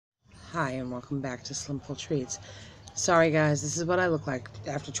Hi, and welcome back to Slimful Treats. Sorry guys, this is what I look like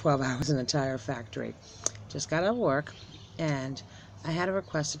after 12 hours in a tire factory. Just got out of work, and I had a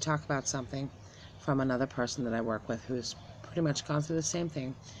request to talk about something from another person that I work with who's pretty much gone through the same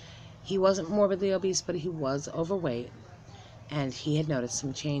thing. He wasn't morbidly obese, but he was overweight, and he had noticed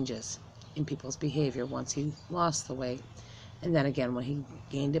some changes in people's behavior once he lost the weight, and then again when he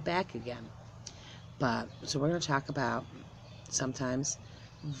gained it back again. So we're going to talk about sometimes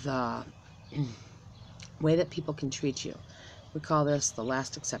the way that people can treat you. We call this the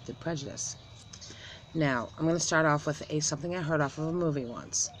last accepted prejudice. Now, I'm going to start off with something I heard off of a movie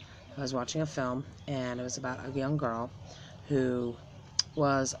once. I was watching a film, and it was about a young girl who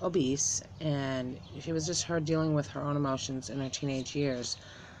was obese, and she was just her dealing with her own emotions in her teenage years.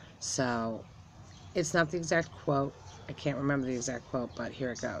 So, it's not the exact quote. I can't remember the exact quote, but here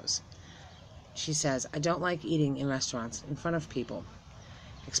it goes. She says, "I don't like eating in restaurants in front of people,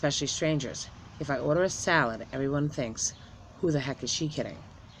 especially strangers. If I order a salad, everyone thinks, who the heck is she kidding?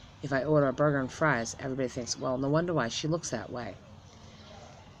 If I order a burger and fries, everybody thinks, well, no wonder why she looks that way.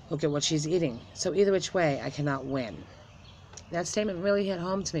 Look at what she's eating. So either which way, I cannot win." That statement really hit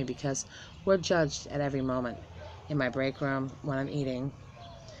home to me because we're judged at every moment. In my break room, when I'm eating,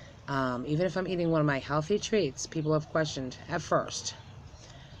 even if I'm eating one of my healthy treats, people have questioned at first,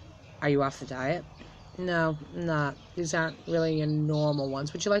 "Are you off the diet?" "No, I'm not. These aren't really your normal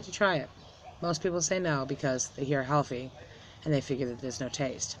ones. Would you like to try it?" Most people say no because they hear healthy and they figure that there's no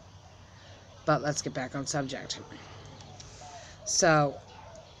taste. But let's get back on subject. So,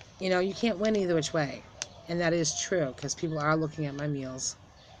 you can't win either which way. And that is true because people are looking at my meals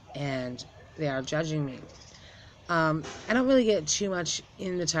and they are judging me. I don't really get too much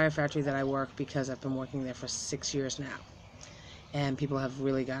in the tire factory that I work because I've been working there for 6 years now. And people have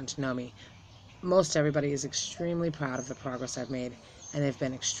really gotten to know me. Most everybody is extremely proud of the progress I've made, and they've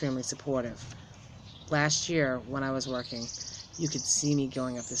been extremely supportive. Last year, when I was working, you could see me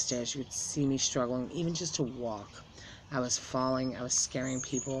going up the stairs. You could see me struggling, even just to walk. I was falling. I was scaring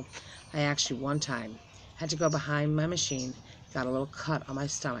people. I actually, one time, had to go behind my machine, got a little cut on my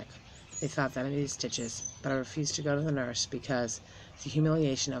stomach. They thought that I needed stitches, but I refused to go to the nurse because the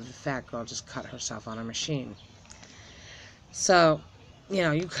humiliation of the fat girl just cut herself on her machine. So,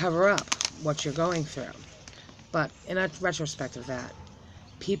 you cover up what you're going through. But in a retrospect of that,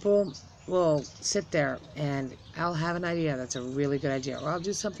 people will sit there and I'll have an idea that's a really good idea, or I'll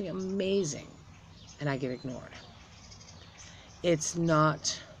do something amazing and I get ignored. It's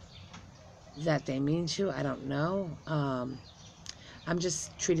not that they mean to, I don't know. I'm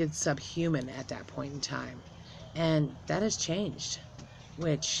just treated subhuman at that point in time. And that has changed,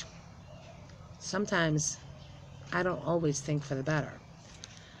 which sometimes I don't always think for the better.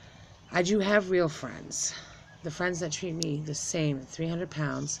 I do have real friends. The friends that treat me the same at 300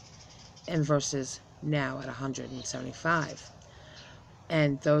 pounds and versus now at 175.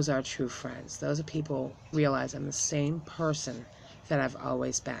 And those are true friends. Those are people who realize I'm the same person that I've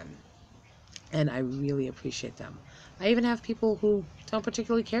always been. And I really appreciate them. I even have people who don't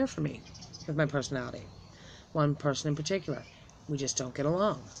particularly care for me with my personality. One person in particular, we just don't get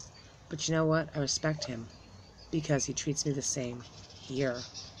along. But you know what? I respect him because he treats me the same here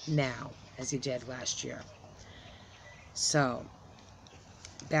now as he did last year. So,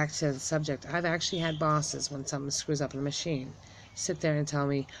 back to the subject. I've actually had bosses, when something screws up in the machine, sit there and tell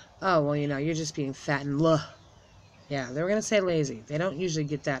me, "Oh, well, you're just being fat and blah." Yeah, they were going to say lazy. They don't usually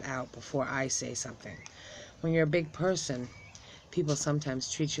get that out before I say something. When you're a big person, people sometimes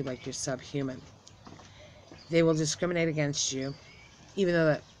treat you like you're subhuman. They will discriminate against you, even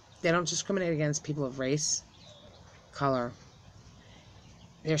though they don't discriminate against people of race, color,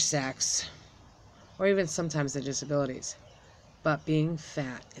 their sex, or even sometimes their disabilities. But being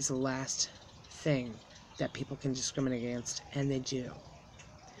fat is the last thing that people can discriminate against, and they do.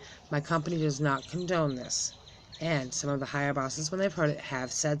 My company does not condone this, and some of the higher bosses, when they've heard it,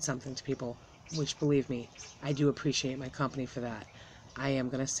 have said something to people, which, believe me, I do appreciate my company for that. I am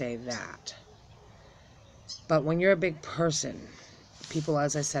going to say that. But when you're a big person, people,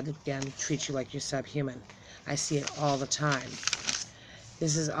 as I said again, treat you like you're subhuman. I see it all the time.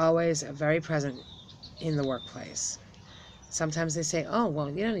 This is always very present in the workplace. Sometimes they say, "Oh,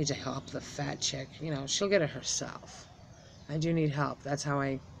 well, you don't need to help the fat chick. She'll get it herself." I do need help. That's how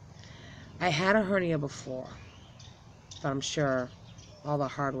I had a hernia before, but I'm sure all the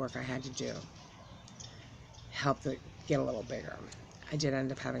hard work I had to do helped it get a little bigger. I did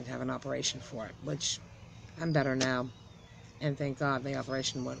end up having to have an operation for it, which I'm better now, and thank God the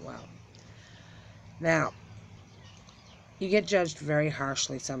operation went well. Now, you get judged very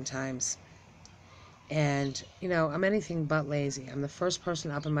harshly sometimes, And, you know, I'm anything but lazy. I'm the first person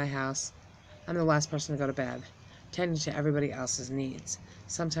up in my house. I'm the last person to go to bed, tending to everybody else's needs.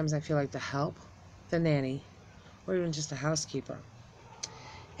 Sometimes I feel like the help, the nanny, or even just a housekeeper.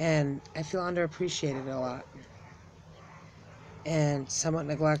 And I feel underappreciated a lot and somewhat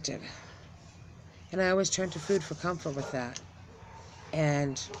neglected. And I always turn to food for comfort with that.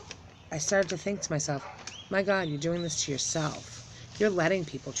 And I started to think to myself, my God, you're doing this to yourself. You're letting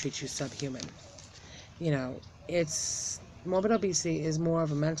people treat you subhuman. You know, morbid obesity is more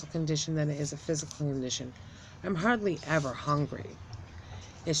of a mental condition than it is a physical condition. I'm hardly ever hungry.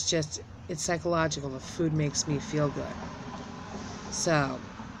 It's psychological. The food makes me feel good. So,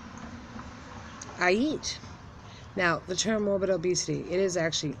 I eat. Now, the term morbid obesity, it is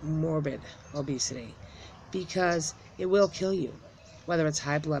actually morbid obesity because it will kill you, whether it's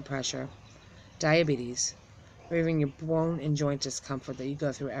high blood pressure, diabetes, or even your bone and joint discomfort that you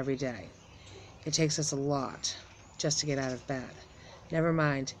go through every day. It takes us a lot just to get out of bed. Never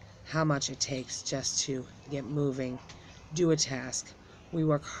mind how much it takes just to get moving, do a task. We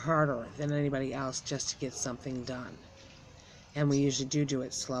work harder than anybody else just to get something done. And we usually do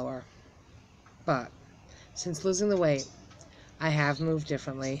it slower. But since losing the weight, I have moved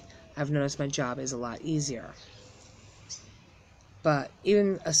differently. I've noticed my job is a lot easier. But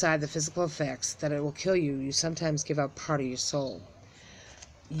even aside the physical effects that it will kill you, you sometimes give up part of your soul.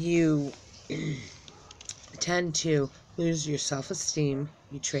 You tend to lose your self-esteem.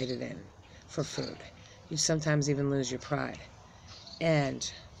 You trade it in for food. You sometimes even lose your pride.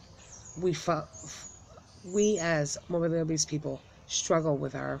 And we as morbidly obese people struggle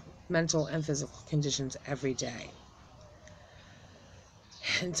with our mental and physical conditions every day.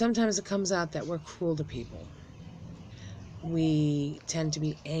 And sometimes it comes out that we're cruel to people. We tend to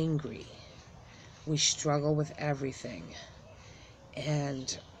be angry. We struggle with everything.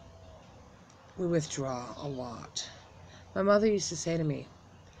 And we withdraw a lot. My mother used to say to me,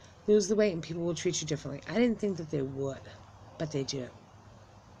 lose the weight and people will treat you differently. I didn't think that they would, but they do.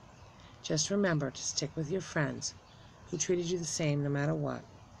 Just remember to stick with your friends who treated you the same no matter what.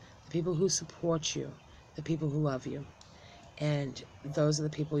 The people who support you, the people who love you. And those are the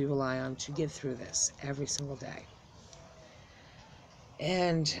people you rely on to get through this every single day.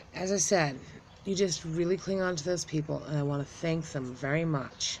 And as I said, you just really cling on to those people, and I want to thank them very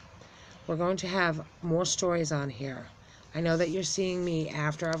much. We're going to have more stories on here. I know that you're seeing me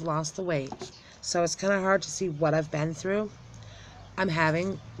after I've lost the weight, so it's kind of hard to see what I've been through. I'm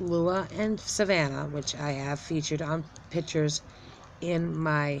having Lua and Savannah, which I have featured on pictures in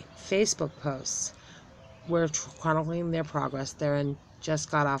my Facebook posts. We're chronicling their progress.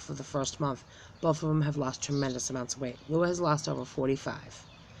 Just got off of the first month. Both of them have lost tremendous amounts of weight. Lua has lost over 45.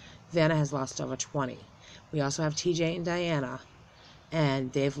 Vanna has lost over 20. We also have TJ and Diana,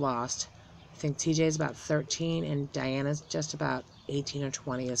 and they've lost, I think TJ is about 13, and Diana's just about 18 or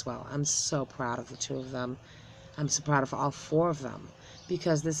 20 as well. I'm so proud of the two of them. I'm so proud of all four of them,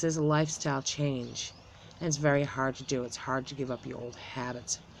 because this is a lifestyle change, and it's very hard to do. It's hard to give up your old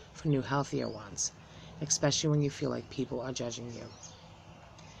habits for new, healthier ones, especially when you feel like people are judging you.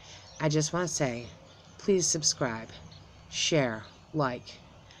 I just want to say, please subscribe, share, like,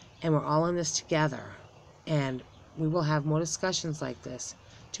 and we're all in this together, and we will have more discussions like this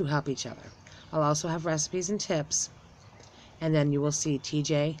to help each other. I'll also have recipes and tips, and then you will see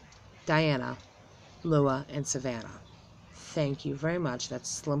TJ, Diana, Lua, and Savannah. Thank you very much. That's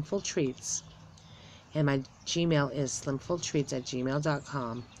Slimful Treats, and my Gmail is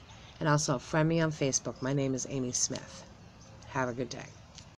slimfultreats@gmail.com, and also friend me on Facebook. My name is Amy Smith. Have a good day.